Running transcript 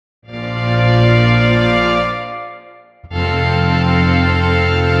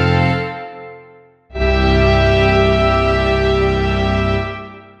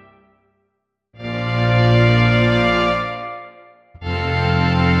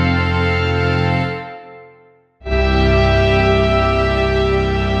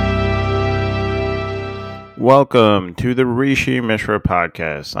Welcome to the Rishi Mishra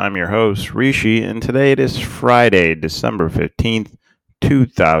podcast. I'm your host, Rishi, and today it is Friday, December 15th,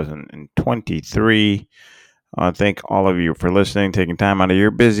 2023. I want to thank all of you for listening, taking time out of your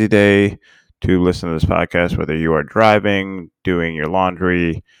busy day to listen to this podcast, whether you are driving, doing your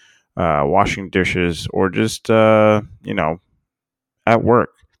laundry, washing dishes, or just, at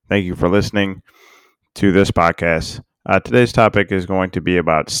work. Thank you for listening to this podcast. Today's topic is going to be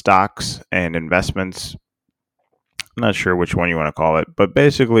about stocks and investments. I'm not sure which one you want to call it, but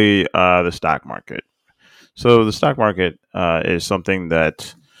basically the stock market. So the stock market is something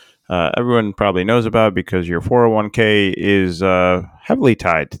that everyone probably knows about because your 401k is heavily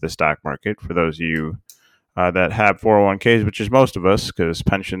tied to the stock market for those of you that have 401ks, which is most of us because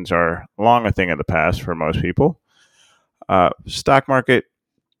pensions are long a thing of the past for most people. Stock market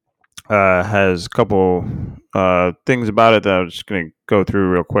has a couple things about it that I'm just going to go through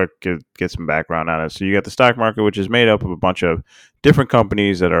real quick, get some background on it. So you got the stock market, which is made up of a bunch of different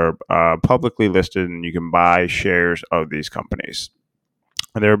companies that are publicly listed, and you can buy shares of these companies.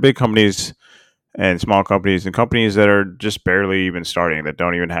 And there are big companies and small companies and companies that are just barely even starting, that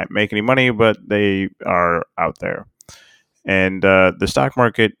don't even make any money, but they are out there. And the stock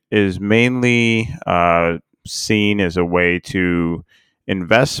market is mainly seen as a way to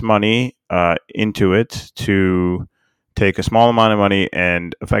invest money into it to take a small amount of money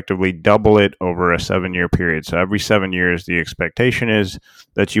and effectively double it over a 7-year period. So every 7 years, the expectation is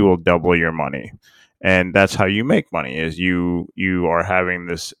that you will double your money. And that's how you make money, is you are having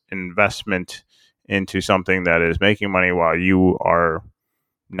this investment into something that is making money while you are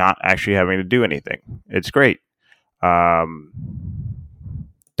not actually having to do anything. It's great. Does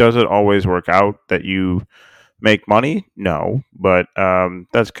it always work out that you make money? No, but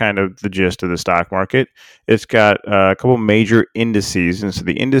that's kind of the gist of the stock market. It's got a couple major indices, and so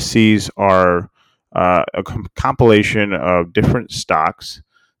the indices are a compilation of different stocks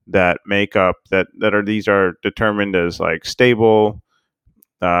that make up these are determined as like stable,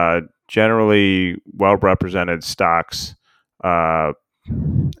 generally well represented stocks, and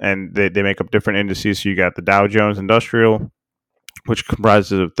they make up different indices. So you got the Dow Jones Industrial, which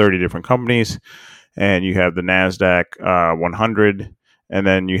comprises of 30 different companies, and you have the NASDAQ 100, and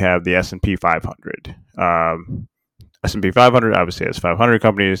then you have the S&P 500. S&P 500 obviously has 500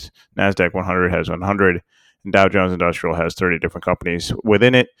 companies, NASDAQ 100 has 100, and Dow Jones Industrial has 30 different companies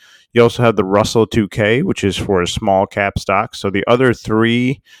within it. You also have the Russell 2K, which is for small cap stocks. So the other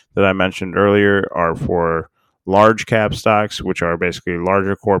three that I mentioned earlier are for large cap stocks, which are basically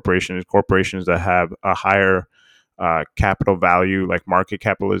larger corporations that have a higher capital value, like market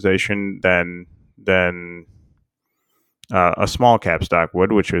capitalization, than a small cap stock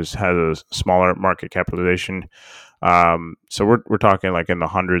would, which has a smaller market capitalization. So we're talking like in the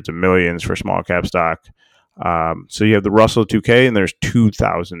hundreds of millions for small cap stock. So you have the Russell 2K, and there's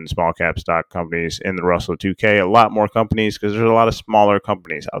 2,000 small cap stock companies in the Russell 2K. A lot more companies because there's a lot of smaller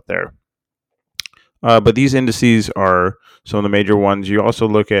companies out there. But these indices are some of the major ones. You also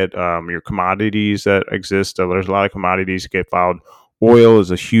look at your commodities that exist. There's a lot of commodities that get followed. Oil is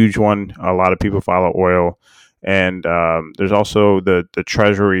a huge one. A lot of people follow oil. And there's also the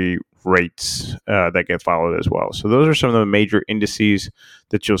treasury rates that get followed as well. So those are some of the major indices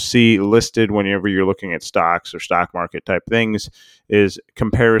that you'll see listed whenever you're looking at stocks or stock market type things, is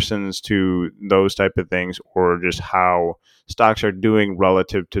comparisons to those type of things, or just how stocks are doing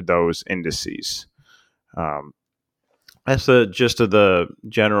relative to those indices. That's the gist of the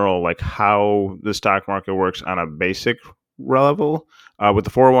general, like how the stock market works on a basic level. With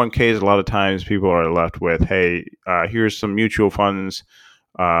the 401ks, a lot of times people are left with, hey, here's some mutual funds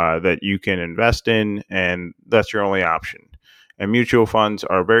that you can invest in, and that's your only option. And mutual funds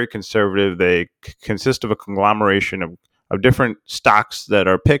are very conservative. They consist of a conglomeration of different stocks that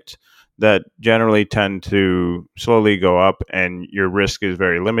are picked that generally tend to slowly go up, and your risk is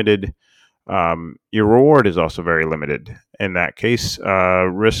very limited. Your reward is also very limited. In that case,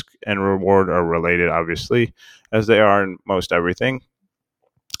 risk and reward are related, obviously, as they are in most everything.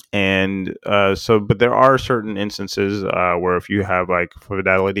 And but there are certain instances where if you have like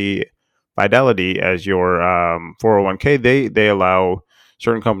Fidelity as your 401k, they allow,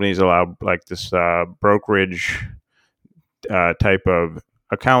 certain companies allow like this brokerage type of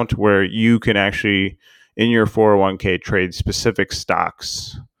account where you can actually, in your 401k, trade specific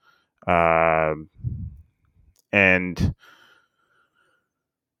stocks. And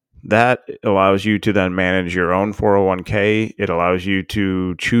that allows you to then manage your own 401k. It allows you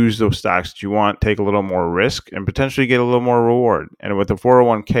to choose those stocks that you want, take a little more risk, and potentially get a little more reward. And with the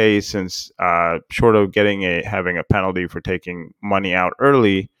 401k, since short of having a penalty for taking money out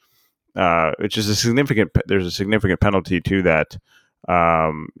early, which is there's a significant penalty to that.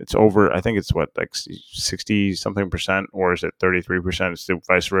 It's over, I think it's like 60 something percent, or is it 33%? It's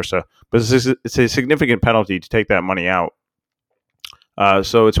vice versa, but it's a significant penalty to take that money out.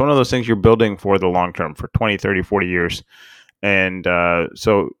 So it's one of those things you're building for the long term, for 20, 30, 40 years. And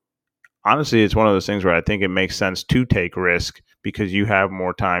so honestly, it's one of those things where I think it makes sense to take risk because you have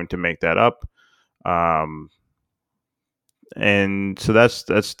more time to make that up. And so that's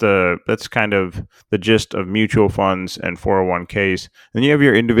kind of the gist of mutual funds and 401ks. Then you have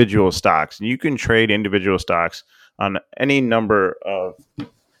your individual stocks, and you can trade individual stocks on any number of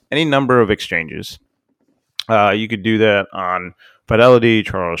exchanges. You could do that on Fidelity,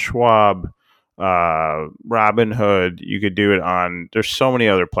 Charles Schwab, Robinhood. You could do it on. There's so many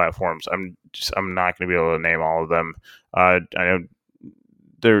other platforms. I'm not going to be able to name all of them. I know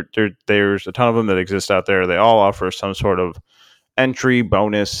there's a ton of them that exist out there. They all offer some sort of entry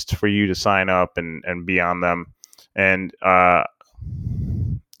bonus for you to sign up and be on them. And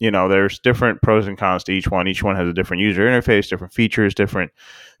there's different pros and cons to each one. Each one has a different user interface, different features, different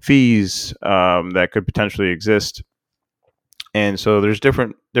fees that could potentially exist. And so there's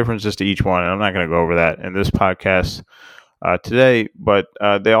differences to each one. And I'm not going to go over that in this podcast today, but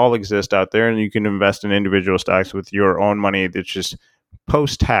they all exist out there, and you can invest in individual stocks with your own money. That's just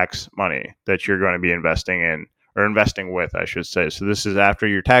post-tax money that you're going to be investing in, or investing with, I should say. So this is after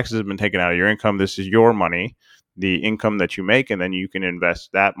your taxes have been taken out of your income. This is your money, the income that you make, and then you can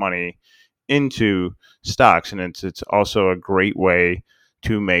invest that money into stocks. And it's also a great way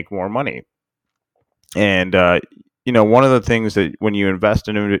to make more money. And one of the things that when you invest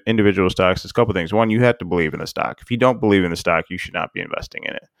in individual stocks, there's a couple of things. One, you have to believe in the stock. If you don't believe in the stock, you should not be investing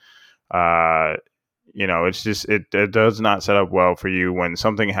in it. It's just it does not set up well for you when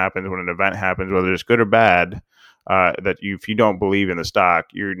something happens, when an event happens, whether it's good or bad. If you don't believe in the stock,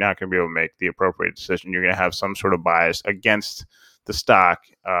 you're not going to be able to make the appropriate decision. You're going to have some sort of bias against the stock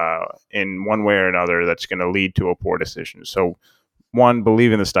in one way or another that's going to lead to a poor decision. So, one,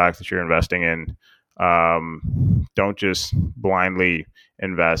 believe in the stock that you're investing in. Don't just blindly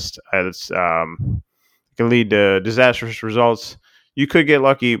invest. It can lead to disastrous results. You could get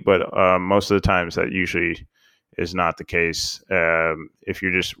lucky, but most of the times that usually is not the case if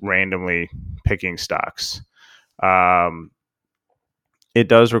you're just randomly picking stocks. It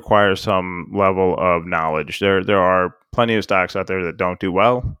does require some level of knowledge. There are plenty of stocks out there that don't do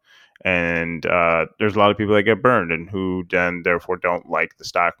well, and there's a lot of people that get burned and who then therefore don't like the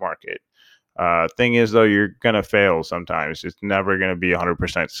stock market. Thing is, though, you're going to fail sometimes. It's never going to be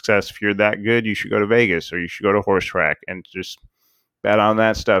 100% success. If you're that good, you should go to Vegas or you should go to horse track and just bet on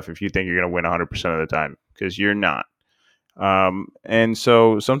that stuff if you think you're going to win 100% of the time, because you're not. And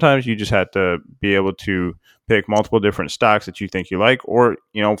so sometimes you just have to be able to pick multiple different stocks that you think you like. Or,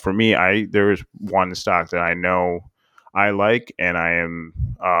 for me, there is one stock that I know I like, and I am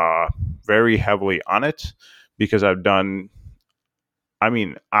very heavily on it because I've done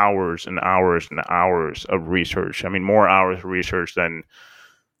hours and hours and hours of research. More hours of research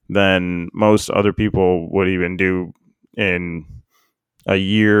than most other people would even do in a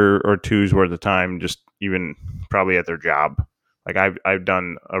year or two's worth of time, just even probably at their job. Like I've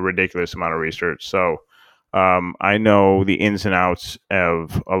done a ridiculous amount of research. So I know the ins and outs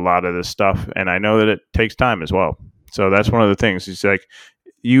of a lot of this stuff, and I know that it takes time as well. So that's one of the things. It's like,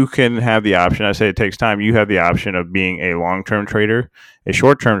 you can have the option. I say it takes time. You have the option of being a long-term trader, a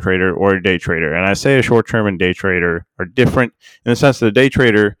short-term trader, or a day trader. And I say a short-term and day trader are different in the sense that a day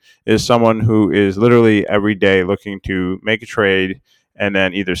trader is someone who is literally every day looking to make a trade and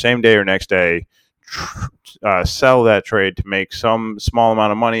then either same day or next day sell that trade to make some small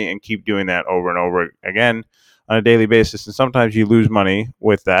amount of money and keep doing that over and over again on a daily basis. And sometimes you lose money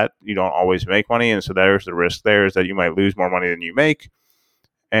with that. You don't always make money. And so there's the risk there, is that you might lose more money than you make.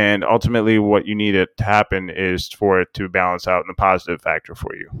 And ultimately, what you need it to happen is for it to balance out in the positive factor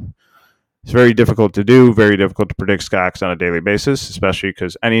for you. It's very difficult to do, very difficult to predict stocks on a daily basis, especially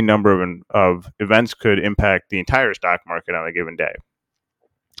because any number of events could impact the entire stock market on a given day.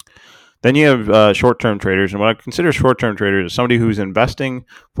 Then you have short-term traders. And what I consider short-term traders is somebody who's investing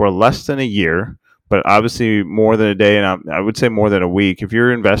for less than a year, but obviously more than a day, and I would say more than a week. If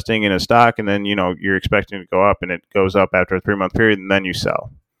you're investing in a stock and then you're expecting it to go up and it goes up after a 3-month period and then you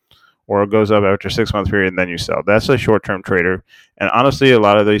sell, or it goes up after a 6-month period and then you sell, that's a short-term trader. And honestly, a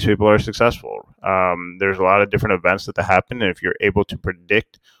lot of these people are successful. There's a lot of different events that happen, and if you're able to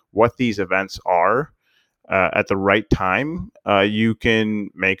predict what these events are at the right time, you can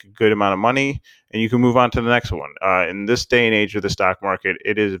make a good amount of money and you can move on to the next one. In this day and age of the stock market,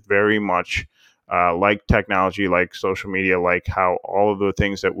 it is very much like technology, like social media, like how all of the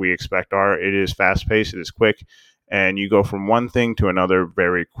things that we expect are. It is fast paced, it is quick, and you go from one thing to another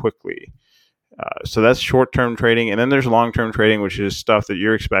very quickly. So that's short term trading. And then there's long term trading, which is stuff that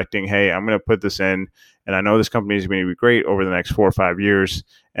you're expecting. Hey, I'm going to put this in, and I know this company is going to be great over the next 4 or 5 years.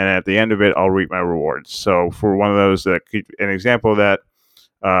 And at the end of it, I'll reap my rewards. So for one of those, an example of that,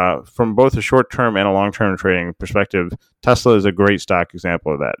 from both a short term and a long term trading perspective, Tesla is a great stock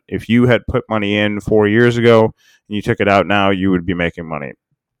example of that. If you had put money in 4 years ago and you took it out now, you would be making money.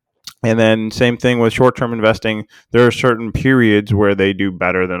 And then same thing with short term investing. There are certain periods where they do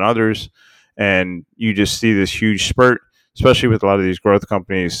better than others, and you just see this huge spurt, especially with a lot of these growth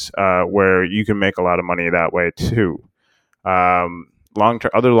companies, where you can make a lot of money that way too.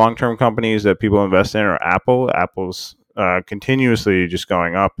 Other long term companies that people invest in are Apple. Apple's continuously just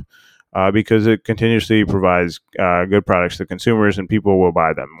going up because it continuously provides good products to consumers, and people will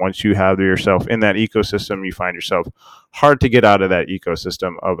buy them. Once you have yourself in that ecosystem, you find yourself hard to get out of that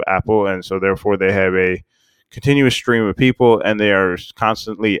ecosystem of Apple, and so therefore they have a continuous stream of people, and they are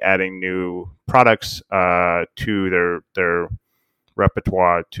constantly adding new products to their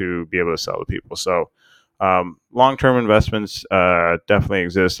repertoire to be able to sell to people. So long-term investments definitely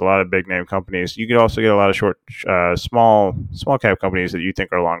exist. A lot of big name companies. You can also get a lot of short, small cap companies that you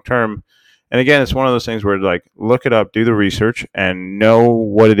think are long-term. And again, it's one of those things where like look it up, do the research, and know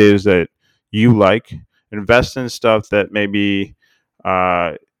what it is that you like. Invest in stuff that maybe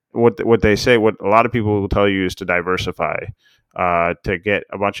what they say. What a lot of people will tell you is to diversify. To get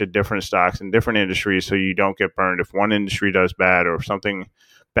a bunch of different stocks in different industries so you don't get burned if one industry does bad, or if something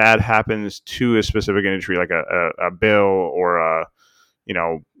bad happens to a specific industry, like a bill or a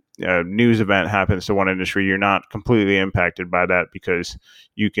news event happens to one industry, you're not completely impacted by that, because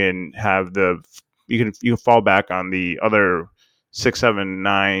you can you can fall back on the other 6, 7,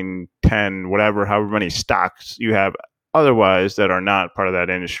 9, 10, whatever, however many stocks you have otherwise that are not part of that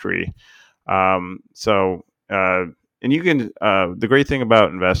industry. And you can, the great thing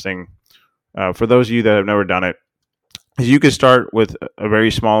about investing, for those of you that have never done it, is you can start with a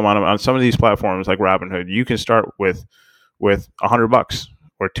very small amount on some of these platforms like Robinhood. You can start with $100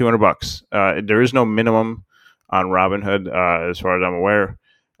 or $200. There is no minimum on Robinhood, as far as I'm aware,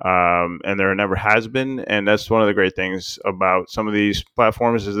 and there never has been. And that's one of the great things about some of these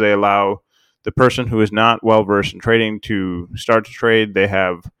platforms is they allow the person who is not well versed in trading to start to trade. They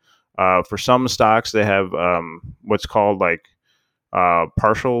have for some stocks, they have what's called like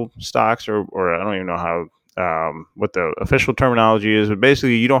partial stocks, or I don't even know how what the official terminology is, but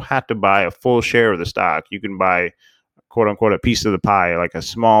basically you don't have to buy a full share of the stock. You can buy, quote unquote, a piece of the pie, like a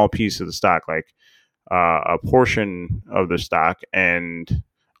small piece of the stock, like a portion of the stock, and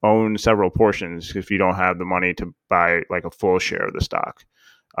own several portions if you don't have the money to buy like a full share of the stock.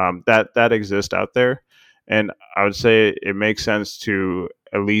 That exists out there. And I would say it makes sense to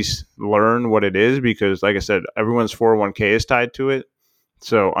at least learn what it is, because like I said, everyone's 401k is tied to it.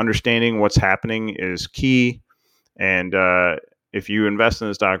 So understanding what's happening is key. And if you invest in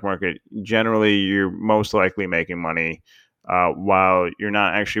the stock market, generally you're most likely making money while you're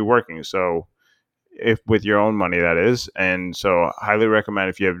not actually working. So if with your own money, that is. And so highly recommend,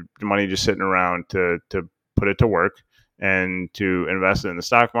 if you have money just sitting around, to put it to work and to invest it in the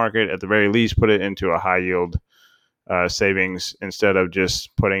stock market. At the very least, put it into a high yield savings instead of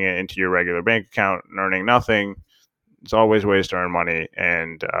just putting it into your regular bank account and earning nothing. It's always ways to earn money.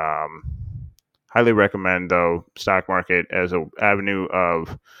 And highly recommend, though, stock market as an avenue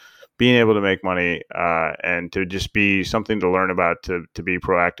of being able to make money and to just be something to learn about, to be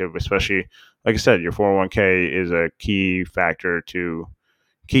proactive, especially, like I said, your 401k is a key factor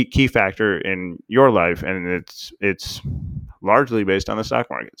in your life, and it's largely based on the stock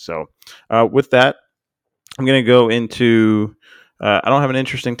market. So with that, I'm going to go into, I don't have an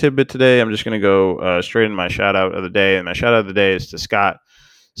interesting tidbit today. I'm just going to go straight into my shout out of the day. And my shout out of the day is to Scott.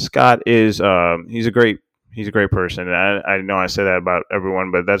 Scott is, he's a great person. And I know I say that about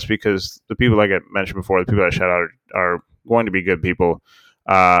everyone, but that's because the people, like I mentioned before, the people I shout out are going to be good people.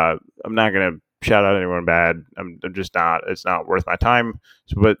 I'm not going to shout out anyone bad. I'm just not. It's not worth my time.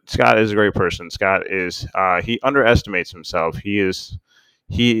 But Scott is a great person. Scott is, he underestimates himself. He's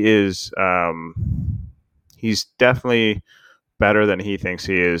definitely better than he thinks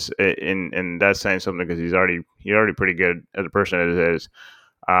he is, and that's saying something, because he's already pretty good as a person as it is.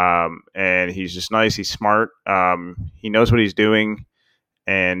 And he's just nice. He's smart. He knows what he's doing,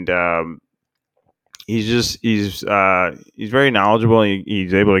 and he's very knowledgeable.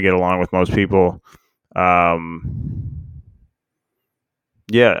 He's able to get along with most people.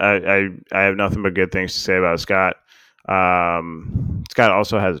 Yeah, I have nothing but good things to say about Scott. Scott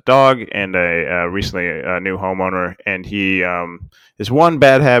also has a dog and recently a new homeowner, and his one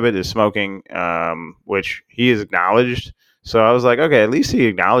bad habit is smoking, which he has acknowledged. So I was like, okay, at least he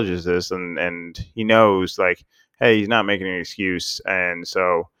acknowledges this, and he knows, like, hey, he's not making an excuse. And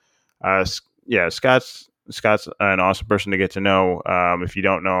so, yeah, Scott's an awesome person to get to know, if you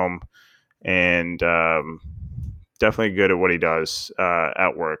don't know him, and definitely good at what he does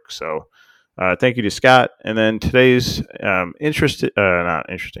at work. So thank you to Scott. And then today's not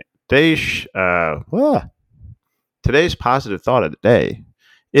interesting. Today's positive thought of the day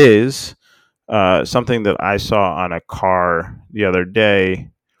is something that I saw on a car the other day.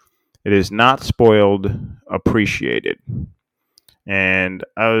 It is not spoiled, appreciated, and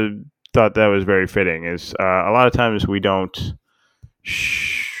thought that was very fitting. Is a lot of times we don't.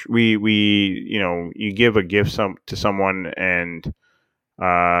 We you give a gift to someone, and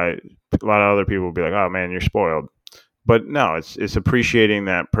a lot of other people will be like, "Oh man, you're spoiled." But no, it's appreciating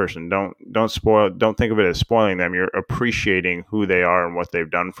that person. Don't think of it as spoiling them. You're appreciating who they are and what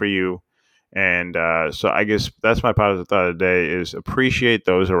they've done for you. And so I guess that's my positive thought of the day: is appreciate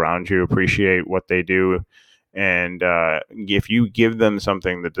those around you, appreciate what they do, and if you give them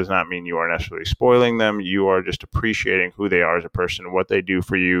something, that does not mean you are necessarily spoiling them. You are just appreciating who they are as a person, what they do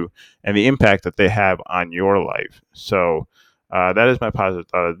for you, and the impact that they have on your life. So that is my positive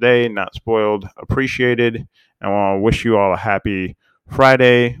thought of the day: not spoiled, appreciated. I want to wish you all a happy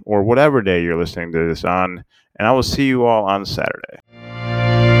Friday or whatever day you're listening to this on, and I will see you all on Saturday.